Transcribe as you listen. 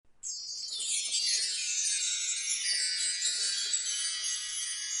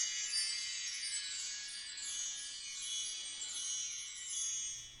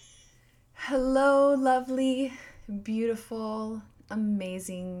Hello, lovely, beautiful,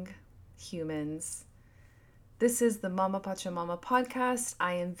 amazing humans. This is the Mama Pachamama podcast.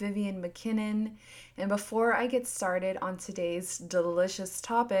 I am Vivian McKinnon. And before I get started on today's delicious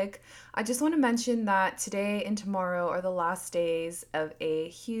topic, I just want to mention that today and tomorrow are the last days of a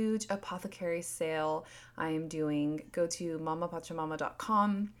huge apothecary sale I am doing. Go to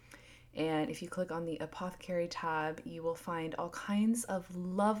mamapachamama.com. And if you click on the apothecary tab, you will find all kinds of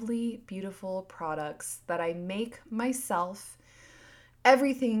lovely, beautiful products that I make myself.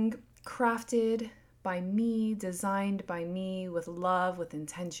 Everything crafted by me, designed by me with love, with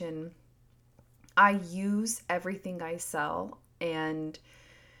intention. I use everything I sell, and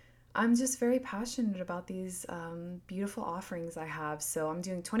I'm just very passionate about these beautiful offerings I have. So I'm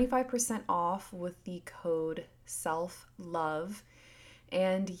doing 25% off with the code SELFLOVE.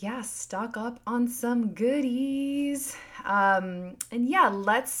 And yeah, stock up on some goodies.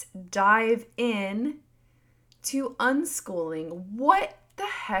 Let's dive in to unschooling. What the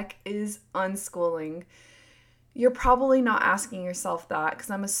heck is unschooling? You're probably not asking yourself that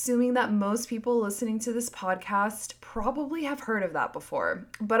because I'm assuming that most people listening to this podcast probably have heard of that before.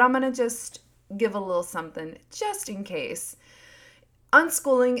 But I'm going to just give a little something just in case.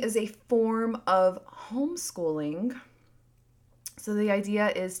 Unschooling is a form of homeschooling. So the idea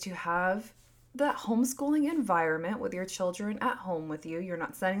is to have the homeschooling environment with your children at home with you. You're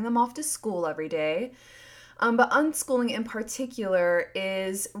not sending them off to school every day. But unschooling in particular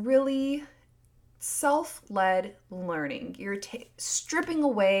is really self-led learning. You're stripping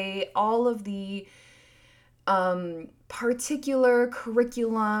away all of the particular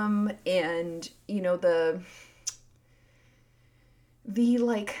curriculum and,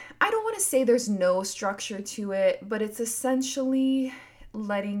 I don't want to say there's no structure to it, but it's essentially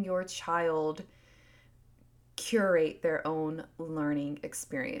letting your child curate their own learning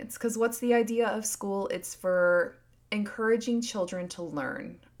experience. Because what's the idea of school? It's for encouraging children to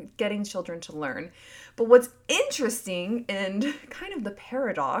learn, getting children to learn. But what's interesting and kind of the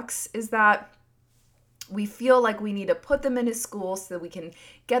paradox is that we feel like we need to put them into school so that we can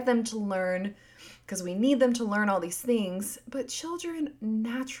get them to learn because we need them to learn all these things, but children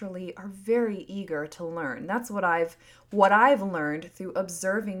naturally are very eager to learn. That's what I've learned through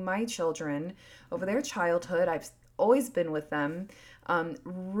observing my children over their childhood. I've always been with them.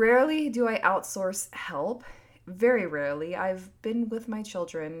 Rarely do I outsource help. Very rarely. I've been with my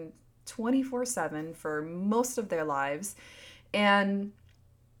children 24/7 for most of their lives. And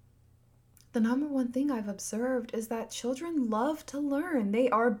the number one thing I've observed is that children love to learn. They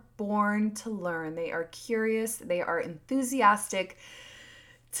are born to learn. They are curious. They are enthusiastic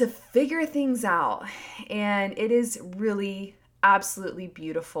to figure things out. And it is really absolutely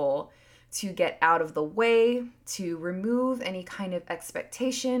beautiful to get out of the way, to remove any kind of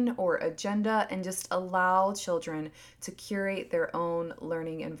expectation or agenda, and just allow children to curate their own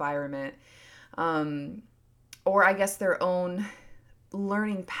learning environment. Or I guess their own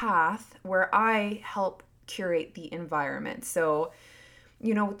learning path where I help curate the environment. So,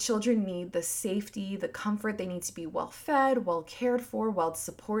 children need the safety, the comfort. They need to be well fed, well cared for, well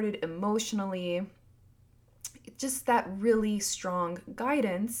supported emotionally. Just that really strong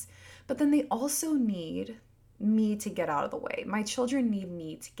guidance. But then they also need me to get out of the way. My children need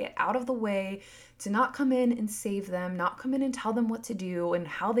me to get out of the way, to not come in and save them, not come in and tell them what to do and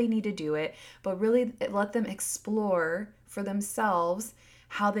how they need to do it, but really let them explore for themselves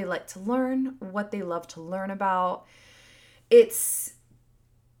how they like to learn, what they love to learn about. It's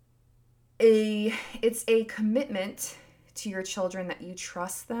a commitment to your children that you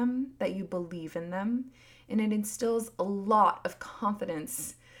trust them, that you believe in them, and it instills a lot of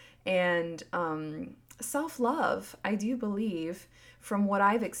confidence and self-love, I do believe, from what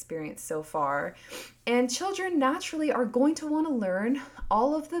I've experienced so far. And children naturally are going to want to learn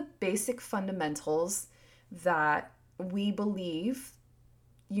all of the basic fundamentals that we believe,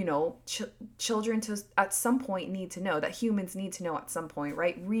 children at some point need to know, that humans need to know at some point,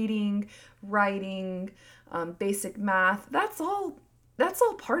 right? Reading, writing, basic math, that's all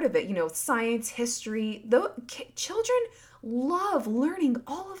part of it. Science, history. Children love learning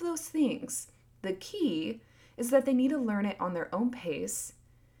all of those things. The key is that they need to learn it on their own pace,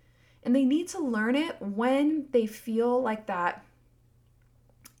 and they need to learn it when they feel like that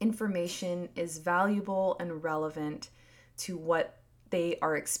information is valuable and relevant to what they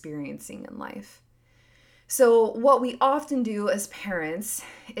are experiencing in life. So what we often do as parents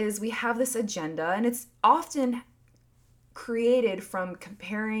is we have this agenda, and it's often created from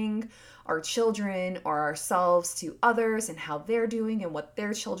comparing our children or ourselves to others and how they're doing and what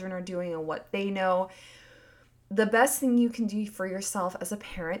their children are doing and what they know. the best thing you can do for yourself as a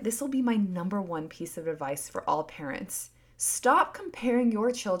parent, this will be my number one piece of advice for all parents. Stop comparing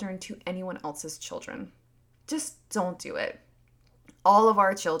your children to anyone else's children. Just don't do it. All of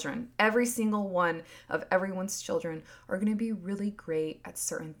our children, every single one of everyone's children are going to be really great at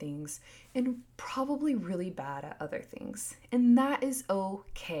certain things and probably really bad at other things. And that is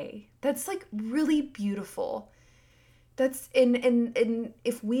okay. That's like really beautiful. That's and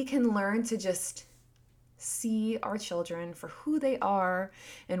if we can learn to just see our children for who they are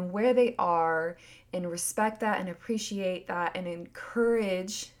and where they are and respect that and appreciate that and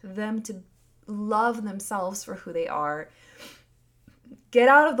encourage them to love themselves for who they are, get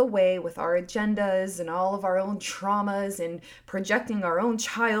out of the way with our agendas and all of our own traumas and projecting our own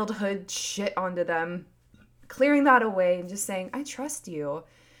childhood shit onto them, clearing that away and just saying, I trust you.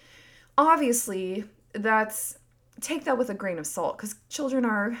 Obviously, take that with a grain of salt, because children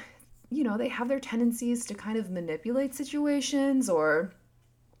are, they have their tendencies to kind of manipulate situations or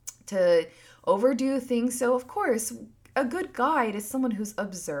to overdo things. So of course, a good guide is someone who's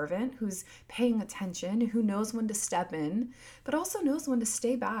observant, who's paying attention, who knows when to step in, but also knows when to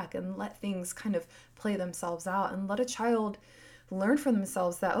stay back and let things kind of play themselves out and let a child learn for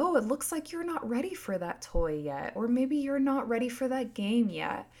themselves that, oh, it looks like you're not ready for that toy yet, or maybe you're not ready for that game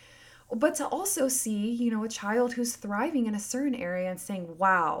yet. But to also see, a child who's thriving in a certain area and saying,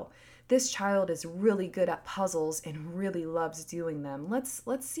 wow, this child is really good at puzzles and really loves doing them. Let's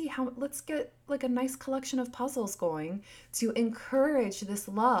get like a nice collection of puzzles going to encourage this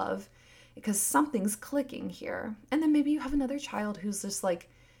love, because something's clicking here. And then maybe you have another child who's just like,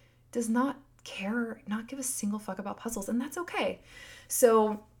 does not care, not give a single fuck about puzzles, and that's okay.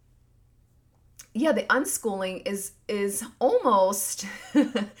 So yeah, the unschooling is almost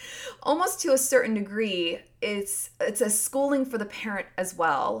almost to a certain degree, it's a schooling for the parent as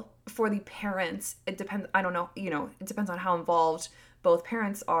well. For the parents, it depends, I don't know, it depends on how involved both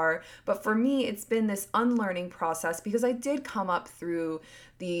parents are. But for me, it's been this unlearning process, because I did come up through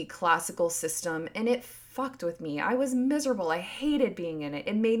the classical system and it fucked with me. I was miserable. I hated being in it.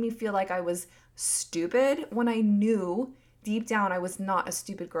 It made me feel like I was stupid when I knew deep down I was not a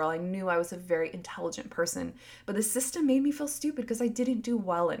stupid girl. I knew I was a very intelligent person, but the system made me feel stupid because I didn't do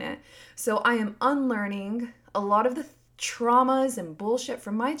well in it. So I am unlearning a lot of the traumas and bullshit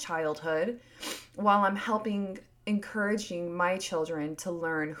from my childhood, while I'm encouraging my children to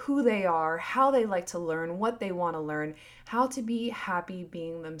learn who they are, how they like to learn, what they want to learn, how to be happy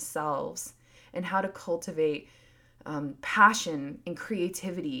being themselves, and how to cultivate passion and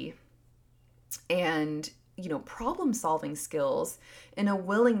creativity and problem-solving skills, and a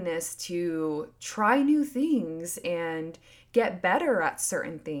willingness to try new things and get better at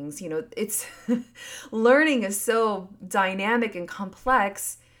certain things. It's learning is so dynamic and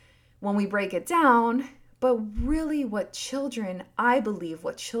complex when we break it down, but really I believe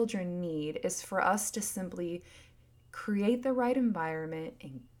what children need is for us to simply create the right environment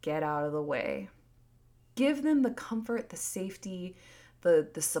and get out of the way. Give them the comfort, the safety,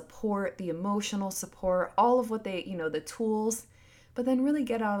 the support, the emotional support, all of what they, the tools, but then really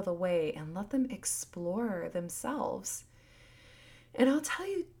get out of the way and let them explore themselves. And I'll tell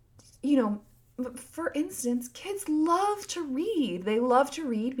you, for instance, kids love to read. They love to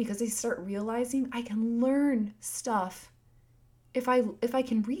read because they start realizing I can learn stuff if I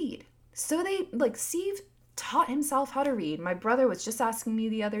can read. So Steve taught himself how to read. My brother was just asking me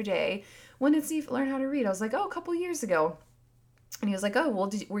the other day, when did Steve learn how to read? I was like, a couple years ago. And he was like, oh,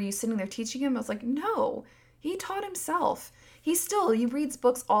 well, were you sitting there teaching him? I was like, no, he taught himself. He reads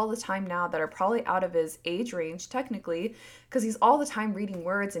books all the time now that are probably out of his age range, technically, because he's all the time reading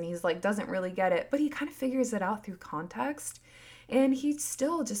words and he's like, doesn't really get it, but he kind of figures it out through context. And he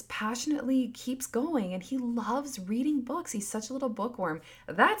still just passionately keeps going, and he loves reading books. He's such a little bookworm.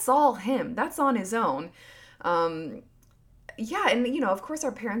 That's all him. That's on his own. Yeah, and of course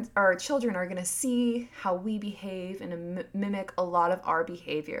our children are going to see how we behave and mimic a lot of our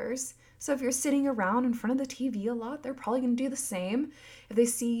behaviors. So if you're sitting around in front of the TV a lot, they're probably going to do the same. If they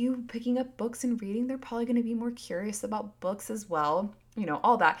see you picking up books and reading, they're probably going to be more curious about books as well.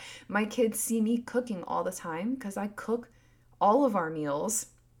 All that. My kids see me cooking all the time because I cook all of our meals.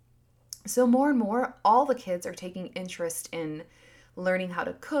 So more and more, all the kids are taking interest in learning how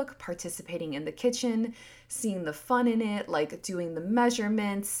to cook, participating in the kitchen, seeing the fun in it, like doing the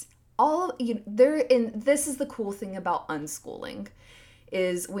measurements. This is the cool thing about unschooling,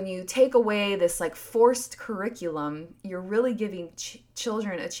 is when you take away this like forced curriculum, you're really giving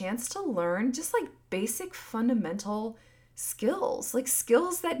children a chance to learn just like basic fundamental skills, like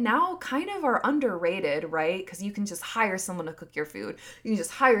skills that now kind of are underrated, right? Because you can just hire someone to cook your food. You can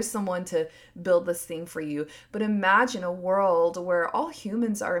just hire someone to build this thing for you. But imagine a world where all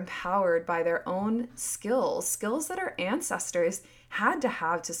humans are empowered by their own skills, skills that our ancestors had to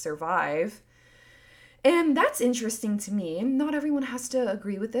have to survive. And that's interesting to me. Not everyone has to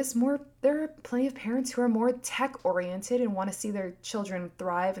agree with this. There are plenty of parents who are more tech oriented and want to see their children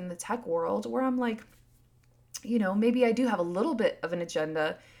thrive in the tech world, where I'm like, maybe I do have a little bit of an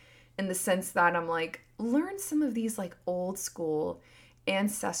agenda in the sense that I'm like, learn some of these like old school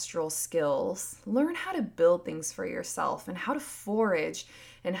ancestral skills. Learn how to build things for yourself and how to forage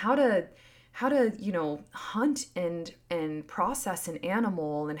and how to hunt and process an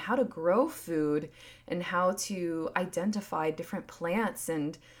animal and how to grow food and how to identify different plants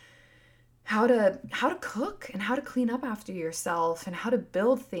and how to cook and how to clean up after yourself and how to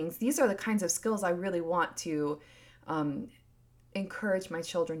build things. These are the kinds of skills I really want to encourage my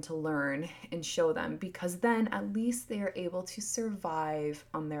children to learn and show them, because then at least they are able to survive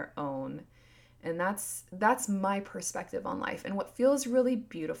on their own. And that's my perspective on life. And what feels really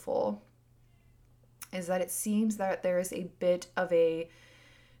beautiful is that it seems that there is a bit of a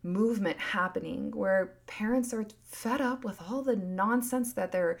movement happening where parents are fed up with all the nonsense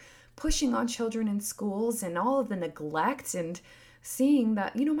that they're pushing on children in schools and all of the neglect, and seeing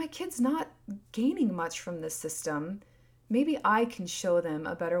that, my kid's not gaining much from this system. Maybe I can show them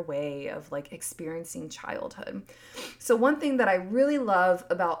a better way of like experiencing childhood. So one thing that I really love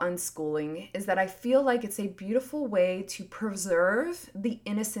about unschooling is that I feel like it's a beautiful way to preserve the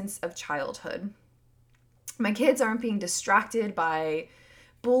innocence of childhood. My kids aren't being distracted by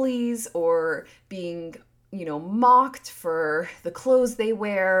bullies or being, mocked for the clothes they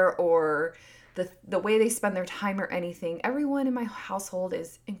wear or the way they spend their time or anything. Everyone in my household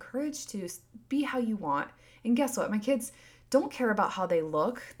is encouraged to be how you want. And guess what? My kids don't care about how they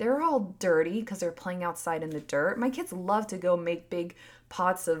look. They're all dirty because they're playing outside in the dirt. My kids love to go make big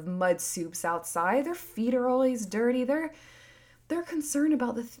pots of mud soups outside. Their feet are always dirty. They're concerned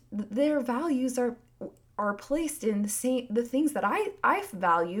about their values are placed in the things that I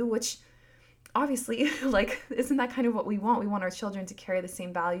value, which obviously, like, isn't that kind of what we want? We want our children to carry the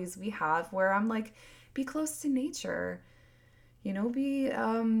same values we have, where I'm like, be close to nature,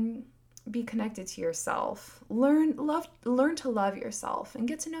 be connected to yourself, learn to love yourself and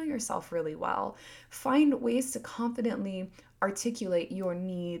get to know yourself really well. Find ways to confidently articulate your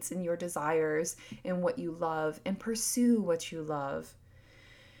needs and your desires and what you love, and pursue what you love.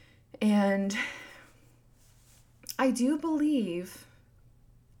 And I do believe,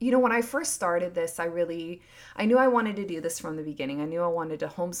 when I first started this, I knew I wanted to do this from the beginning. I knew I wanted to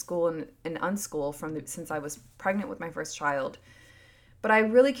homeschool and unschool since I was pregnant with my first child. But I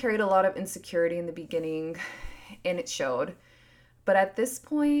really carried a lot of insecurity in the beginning, and it showed. But at this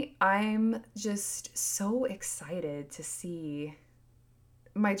point, I'm just so excited to see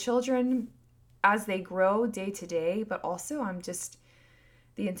my children as they grow day to day, but also I'm just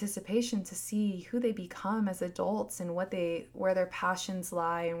the anticipation to see who they become as adults and where their passions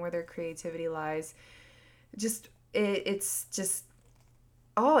lie and where their creativity lies. It just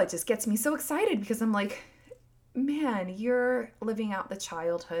gets me so excited, because I'm like, man, you're living out the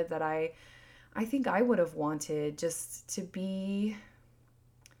childhood that I think I would have wanted, just to be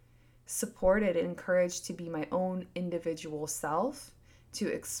supported and encouraged to be my own individual self, to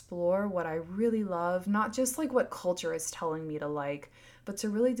explore what I really love, not just like what culture is telling me to like, but to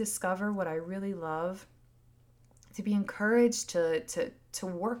really discover what I really love, to be encouraged to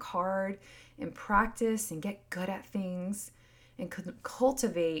work hard and practice and get good at things and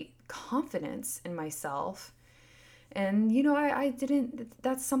cultivate confidence in myself. And,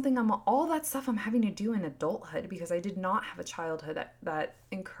 that's something all that stuff I'm having to do in adulthood, because I did not have a childhood that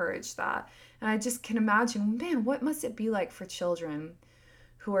encouraged that. And I just can imagine, man, what must it be like for children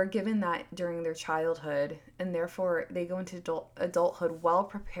who are given that during their childhood, and therefore they go into adulthood well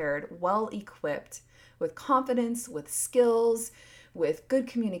prepared, well equipped, with confidence, with skills, with good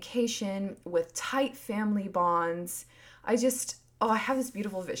communication, with tight family bonds. I have this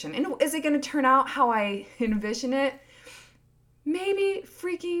beautiful vision. And is it going to turn out how I envision it? Maybe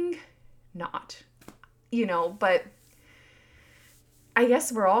freaking not, but I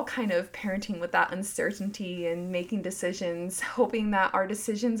guess we're all kind of parenting with that uncertainty and making decisions, hoping that our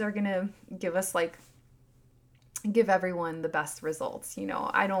decisions are going to give everyone the best results.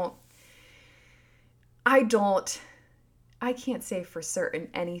 I can't say for certain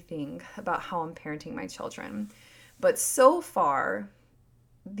anything about how I'm parenting my children, but so far,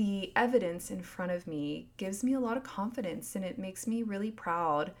 the evidence in front of me gives me a lot of confidence, and it makes me really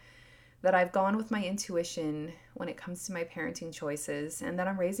proud that I've gone with my intuition when it comes to my parenting choices, and that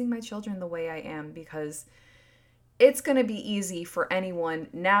I'm raising my children the way I am, because it's going to be easy for anyone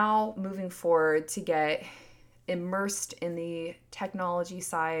now moving forward to get immersed in the technology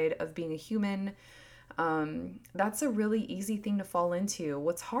side of being a human. That's a really easy thing to fall into.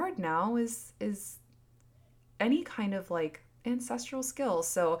 What's hard now is any kind of like ancestral skills.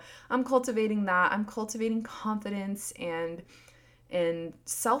 So I'm cultivating that. I'm cultivating confidence and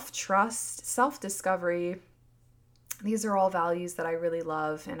self-trust, self-discovery. These are all values that I really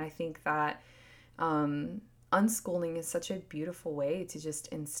love, and I think that unschooling is such a beautiful way to just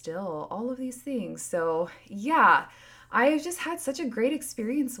instill all of these things. So yeah, I've just had such a great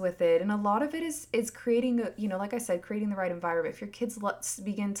experience with it, and a lot of it is creating a, like I said, creating the right environment. If your kids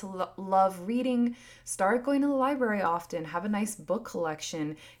begin to love reading, start going to the library often, have a nice book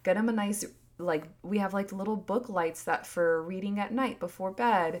collection, get them a nice, like, we have like little book lights that for reading at night before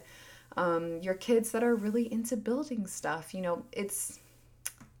bed. Your kids that are really into building stuff, it's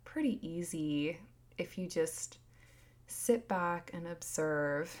pretty easy if you just sit back and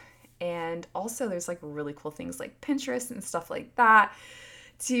observe. And also there's like really cool things like Pinterest and stuff like that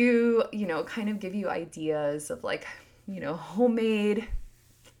to, kind of give you ideas of like, homemade,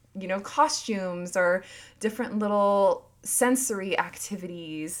 costumes or different little sensory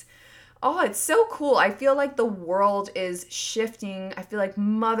activities. Oh, it's so cool. I feel like the world is shifting. I feel like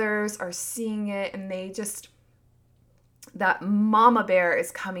mothers are seeing it, and that mama bear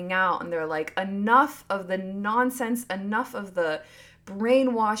is coming out, and they're like, enough of the nonsense, enough of the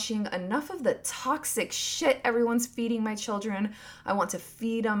brainwashing, enough of the toxic shit everyone's feeding my children. I want to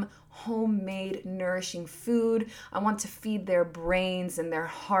feed them homemade, nourishing food. I want to feed their brains and their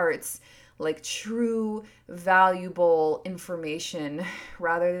hearts like true, valuable information,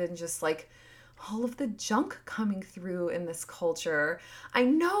 rather than just like all of the junk coming through in this culture. I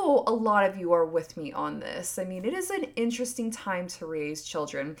know a lot of you are with me on this. I mean, it is an interesting time to raise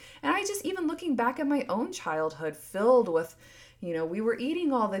children. And I just, even looking back at my own childhood filled with, we were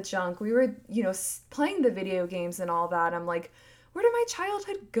eating all the junk. We were, playing the video games and all that. I'm like, where did my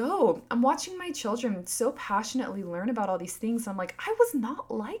childhood go? I'm watching my children so passionately learn about all these things. I'm like, I was not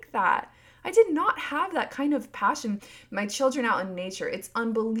like that. I did not have that kind of passion. My children out in nature, it's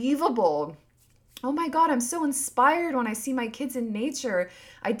unbelievable. Oh my God, I'm so inspired when I see my kids in nature,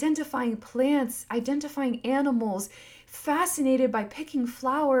 identifying plants, identifying animals, fascinated by picking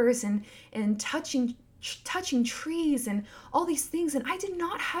flowers and touching trees and all these things. And I did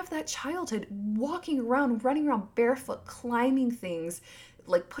not have that childhood, walking around, running around barefoot, climbing things,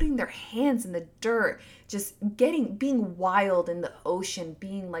 like putting their hands in the dirt, just being wild in the ocean,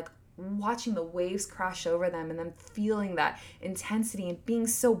 being like watching the waves crash over them and then feeling that intensity and being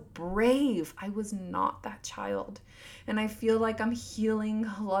so brave. I was not that child. And I feel like I'm healing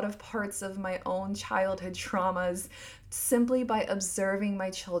a lot of parts of my own childhood traumas simply by observing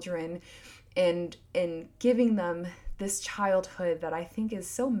my children and giving them this childhood that I think is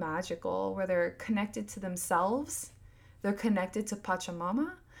so magical, where they're connected to themselves, they're connected to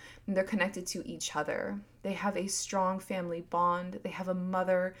Pachamama, and they're connected to each other. They have a strong family bond. They have a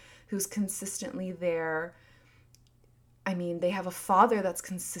mother who's consistently there. I mean, they have a father that's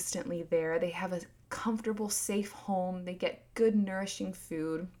consistently there. They have a comfortable, safe home. They get good, nourishing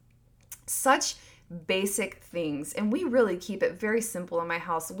food. Such basic things. And we really keep it very simple in my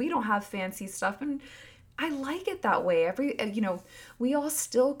house. We don't have fancy stuff, and I like it that way. We all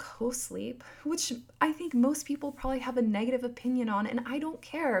still co-sleep, which I think most people probably have a negative opinion on, and I don't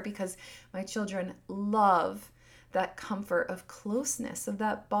care, because my children love that comfort of closeness, of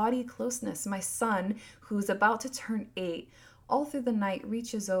that body closeness. My son, who's about to turn 8, all through the night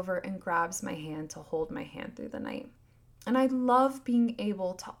reaches over and grabs my hand to hold my hand through the night. And I love being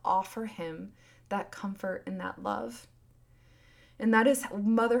able to offer him that comfort and that love. And that is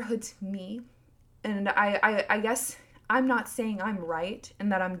motherhood to me. And I guess I'm not saying I'm right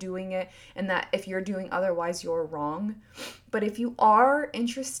and that I'm doing it, and that if you're doing otherwise, you're wrong. But if you are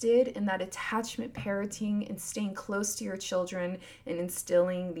interested in that attachment parenting and staying close to your children and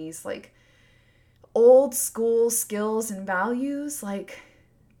instilling these like old school skills and values, like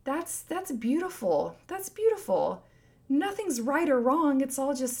that's beautiful. That's beautiful. Nothing's right or wrong. It's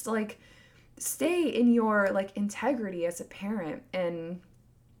all just like, stay in your like integrity as a parent, and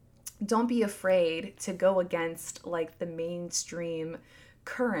don't be afraid to go against like the mainstream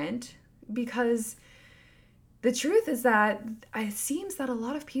current, because the truth is that it seems that a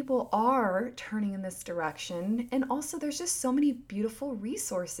lot of people are turning in this direction. And also there's just so many beautiful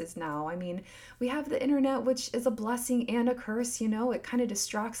resources now. I mean, we have the internet, which is a blessing and a curse. It kind of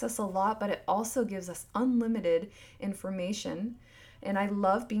distracts us a lot, but it also gives us unlimited information. And I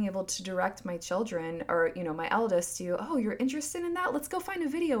love being able to direct my children, or, my eldest, to, oh, you're interested in that? Let's go find a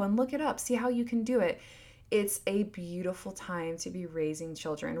video and look it up, see how you can do it. It's a beautiful time to be raising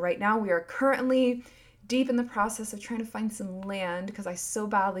children. Right now, we are currently deep in the process of trying to find some land because I so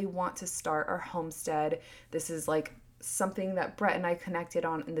badly want to start our homestead. This is like something that Brett and I connected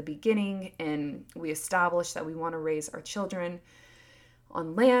on in the beginning, and we established that we want to raise our children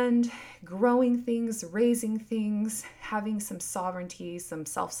on land, growing things, raising things, having some sovereignty, some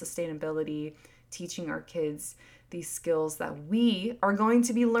self-sustainability, teaching our kids these skills that we are going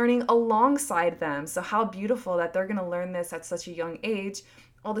to be learning alongside them. So how beautiful that they're going to learn this at such a young age,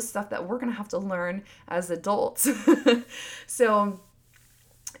 all the stuff that we're going to have to learn as adults. So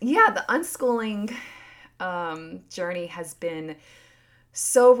yeah, the unschooling journey has been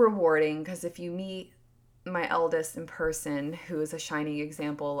so rewarding, because if you meet my eldest in person, who is a shining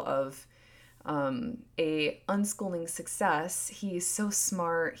example of a unschooling success, he's so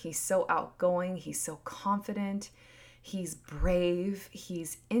smart, he's so outgoing, he's so confident, he's brave,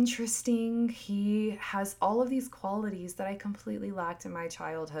 he's interesting, he has all of these qualities that I completely lacked in my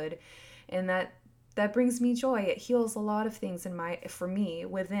childhood, and that brings me joy. It heals a lot of things for me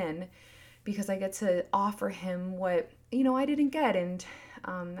within, because I get to offer him what I didn't get, and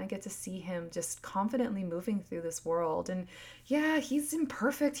I get to see him just confidently moving through this world. And yeah, he's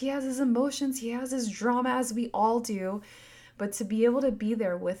imperfect. He has his emotions. He has his drama, as we all do. But to be able to be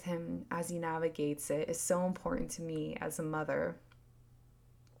there with him as he navigates it is so important to me as a mother.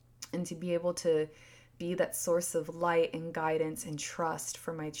 And to be able to be that source of light and guidance and trust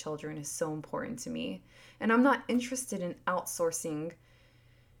for my children is so important to me. And I'm not interested in outsourcing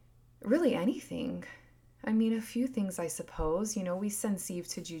really anything. I mean, a few things, I suppose. We send Steve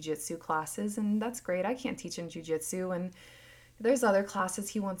to jiu-jitsu classes, and that's great. I can't teach him jiu-jitsu, and there's other classes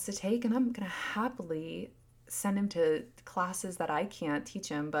he wants to take, and I'm going to happily send him to classes that I can't teach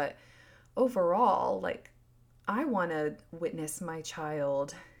him. But overall, I want to witness my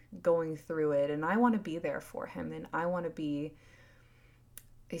child going through it, and I want to be there for him, and I want to be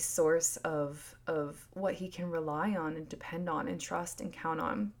a source of what he can rely on and depend on and trust and count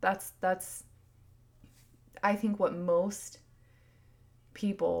on. That's I think what most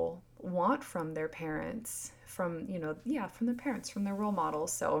people want from their parents, from their parents, from their role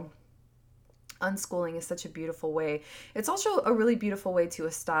models. So unschooling is such a beautiful way. It's also a really beautiful way to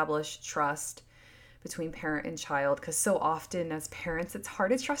establish trust between parent and child, because so often as parents, it's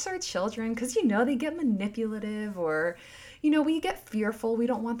hard to trust our children because, they get manipulative, or, we get fearful. We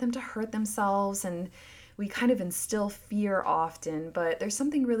don't want them to hurt themselves, and we kind of instill fear often. But there's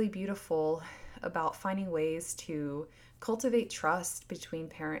something really beautiful about finding ways to cultivate trust between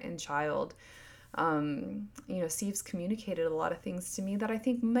parent and child. Steve's communicated a lot of things to me that I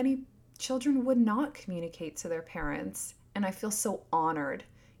think many children would not communicate to their parents. And I feel so honored.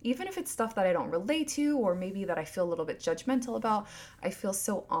 Even if it's stuff that I don't relate to, or maybe that I feel a little bit judgmental about, I feel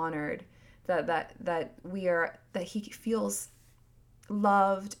so honored that he feels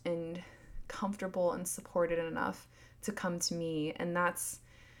loved and comfortable and supported enough to come to me. And that's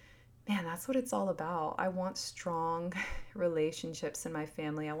what it's all about. I want strong relationships in my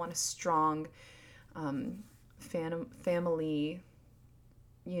family. I want a strong family,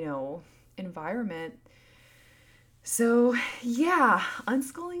 environment. So yeah,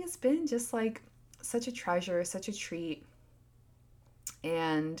 unschooling has been just such a treasure, such a treat.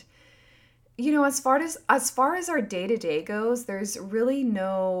 And as far as our day-to-day goes, there's really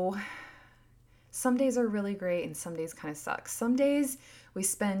some days are really great and some days kind of suck. Some days we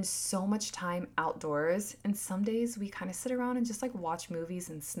spend so much time outdoors, and some days we kind of sit around and just watch movies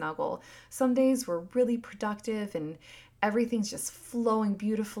and snuggle. Some days we're really productive and everything's just flowing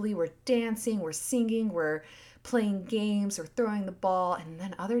beautifully. We're dancing, we're singing, we're playing games or throwing the ball. And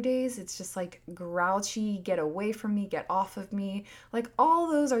then other days it's just grouchy, get away from me, get off of me. All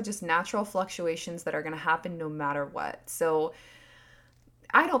those are just natural fluctuations that are going to happen no matter what. So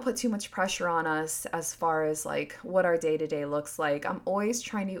I don't put too much pressure on us as far as what our day-to-day looks like. I'm always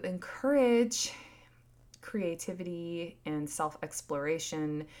trying to encourage creativity and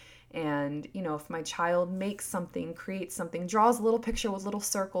self-exploration. And, if my child makes something, creates something, draws a little picture with little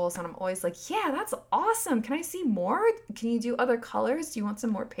circles, and I'm always yeah, that's awesome. Can I see more? Can you do other colors? Do you want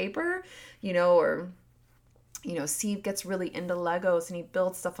some more paper? Or Steve gets really into Legos and he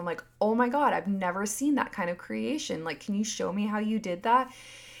builds stuff. I'm oh my God, I've never seen that kind of creation. Can you show me how you did that?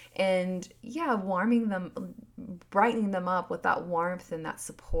 And yeah, brightening them up with that warmth and that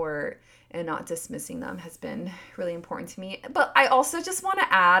support, and not dismissing them, has been really important to me. But I also just want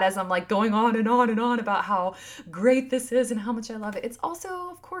to add, as I'm going on and on and on about how great this is and how much I love it, it's also,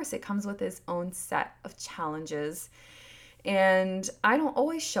 of course, it comes with its own set of challenges. And I don't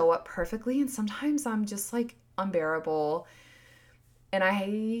always show up perfectly, and sometimes I'm just like unbearable. And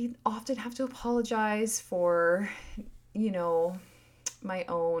I often have to apologize for, you know, my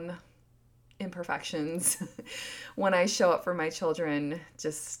own imperfections when I show up for my children,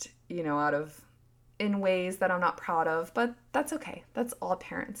 just, out of in ways that I'm not proud of, but that's okay. That's all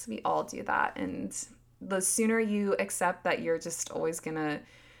parents. We all do that. And the sooner you accept that you're just always going to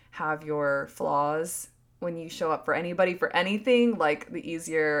have your flaws when you show up for anybody for anything, like the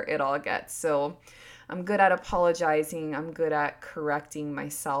easier it all gets. So I'm good at apologizing. I'm good at correcting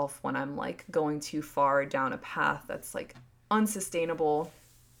myself when I'm like going too far down a path that's like unsustainable.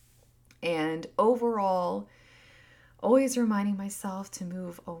 And overall, always reminding myself to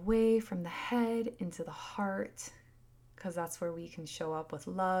move away from the head into the heart, because that's where we can show up with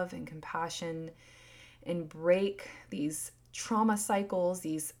love and compassion and break these trauma cycles,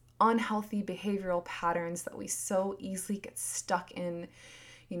 these unhealthy behavioral patterns that we so easily get stuck in.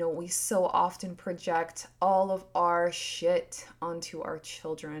 We so often project all of our shit onto our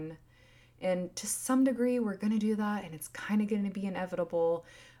children. And to some degree, we're going to do that, and it's kind of going to be inevitable.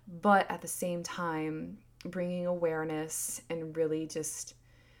 But at the same time, bringing awareness and really just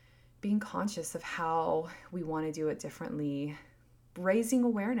being conscious of how we want to do it differently. Raising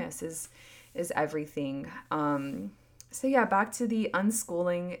awareness is everything. So yeah, back to the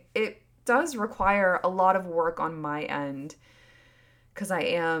unschooling. It does require a lot of work on my end, because I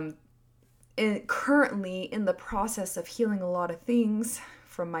am currently in the process of healing a lot of things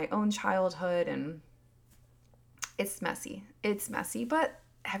from my own childhood, and it's messy. It's messy, but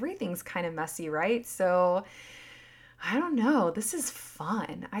everything's kind of messy, right? So I don't know. This is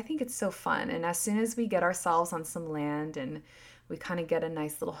fun. I think it's so fun. And as soon as we get ourselves on some land and we kind of get a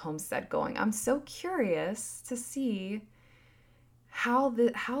nice little homestead going, I'm so curious to see how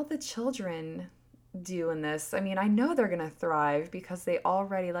the children do in this. I mean, I know they're going to thrive because they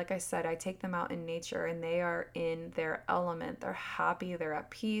already, like I said, I take them out in nature and they are in their element. They're happy, they're at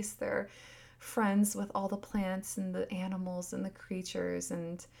peace, they're friends with all the plants and the animals and the creatures,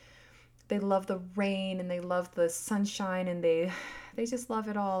 and they love the rain and they love the sunshine, and they just love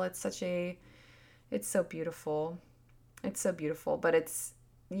it all. It's so beautiful. It's so beautiful. But it's,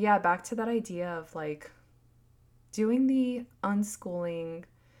 yeah, back to that idea of like doing the unschooling,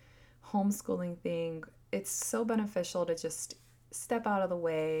 homeschooling thing. It's so beneficial to just step out of the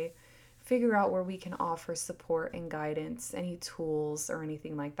way, figure out where we can offer support and guidance, any tools or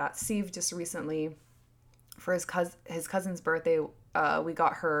anything like that. Steve just recently, for his cousin's birthday, we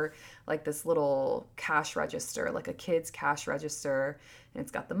got her like this little cash register, like a kid's cash register, and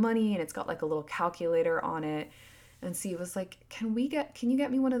it's got the money and it's got like a little calculator on it. And Steve was like, can you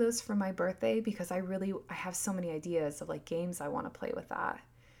get me one of those for my birthday? Because I have so many ideas of like games I want to play with that.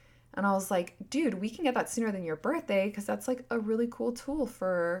 And I was like, dude, we can get that sooner than your birthday, because that's like a really cool tool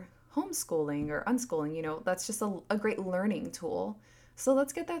for homeschooling or unschooling. That's just a great learning tool. So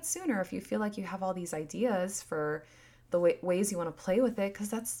let's get that sooner if you feel like you have all these ideas for the ways you want to play with it, because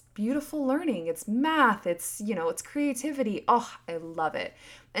that's beautiful learning. It's math, it's creativity. Oh, I love it.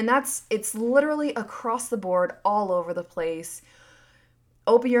 And it's literally across the board, all over the place.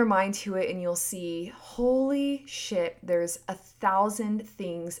 Open your mind to it and you'll see, holy shit, there's 1,000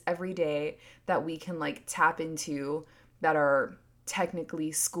 things every day that we can like tap into that are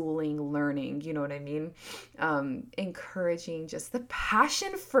technically schooling, learning, you know what I mean? Encouraging just the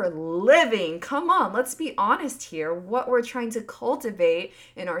passion for living. Come on, let's be honest here. What we're trying to cultivate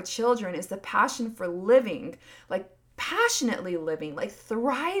in our children is the passion for living, like passionately living, like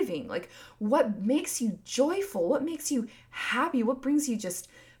thriving, like what makes you joyful, what makes you happy, what brings you just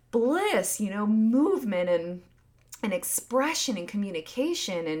bliss, movement and expression and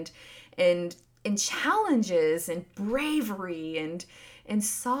communication and challenges and bravery and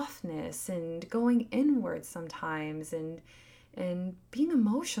softness and going inward sometimes and being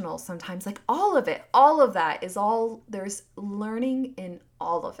emotional sometimes. Like all of that is all, there's learning in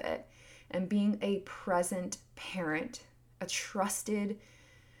all of it. And being a present parent, a trusted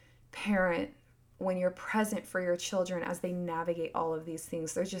parent, when you're present for your children as they navigate all of these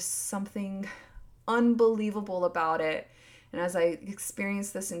things, there's just something unbelievable about it. And as I experience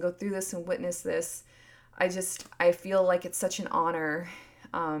this and go through this and witness this, I feel like it's such an honor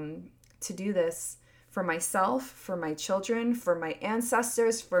to do this for myself, for my children, for my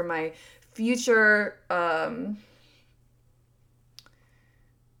ancestors, for my future.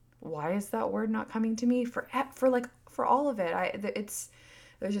 Why is that word not coming to me? For all of it.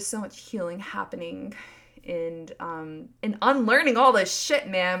 There's just so much healing happening and unlearning all this shit,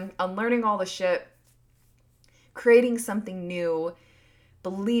 man. Unlearning all the shit. Creating something new,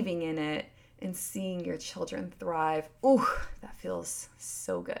 believing in it, and seeing your children thrive. Ooh, that feels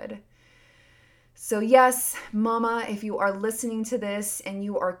so good. So yes, mama, if you are listening to this and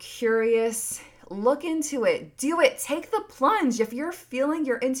you are curious, look into it. Do it. Take the plunge. If you're feeling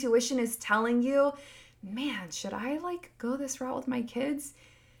your intuition is telling you, man, should I go this route with my kids?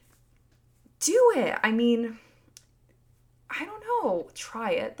 Do it. I mean, I don't know.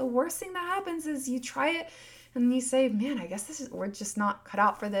 Try it. The worst thing that happens is you try it and you say, man, I guess we're just not cut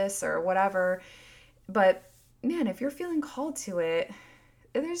out for this or whatever. But man, if you're feeling called to it,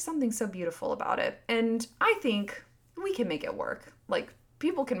 there's something so beautiful about it. And I think we can make it work.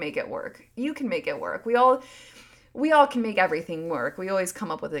 People can make it work. You can make it work. We all can make everything work. We always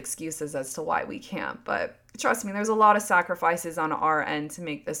come up with excuses as to why we can't. But trust me, there's a lot of sacrifices on our end to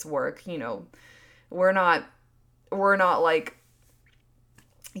make this work. We're not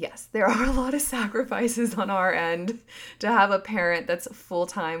yes, there are a lot of sacrifices on our end to have a parent that's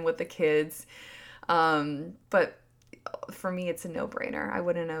full-time with the kids. But for me, it's a no-brainer. I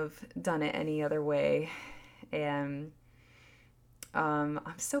wouldn't have done it any other way. And I'm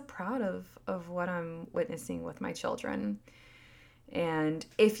so proud of what I'm witnessing with my children. And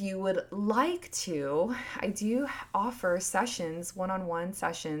if you would like to, I do offer sessions, one-on-one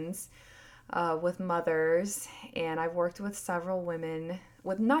sessions with mothers. And I've worked with several women,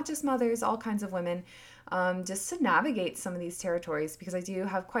 with not just mothers, all kinds of women, just to navigate some of these territories, because I do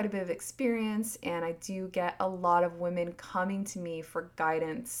have quite a bit of experience and I do get a lot of women coming to me for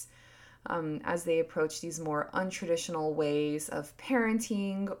guidance as they approach these more untraditional ways of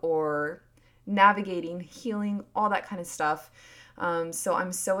parenting or navigating, healing, all that kind of stuff. So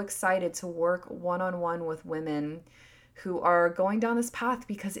I'm so excited to work one-on-one with women who are going down this path,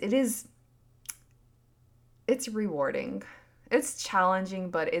 because it's rewarding. It's challenging,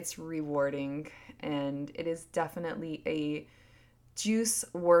 but it's rewarding, and it is definitely a juice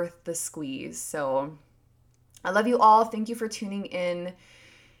worth the squeeze. So I love you all. Thank you for tuning in.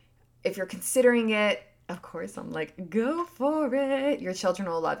 If you're considering it, of course, I'm go for it. Your children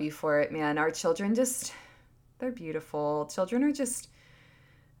will love you for it, man. Our children they're beautiful. Children are just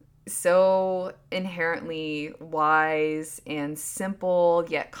so inherently wise and simple,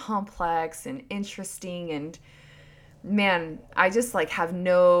 yet complex and interesting. And man, I just have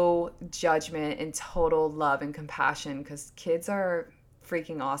no judgment and total love and compassion, because kids are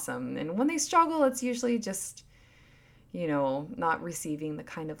freaking awesome. And when they struggle, it's usually just, not receiving the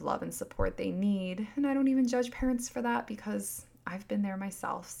kind of love and support they need. And I don't even judge parents for that, because I've been there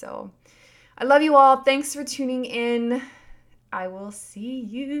myself. So I love you all. Thanks for tuning in. I will see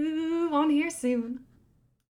you on here soon.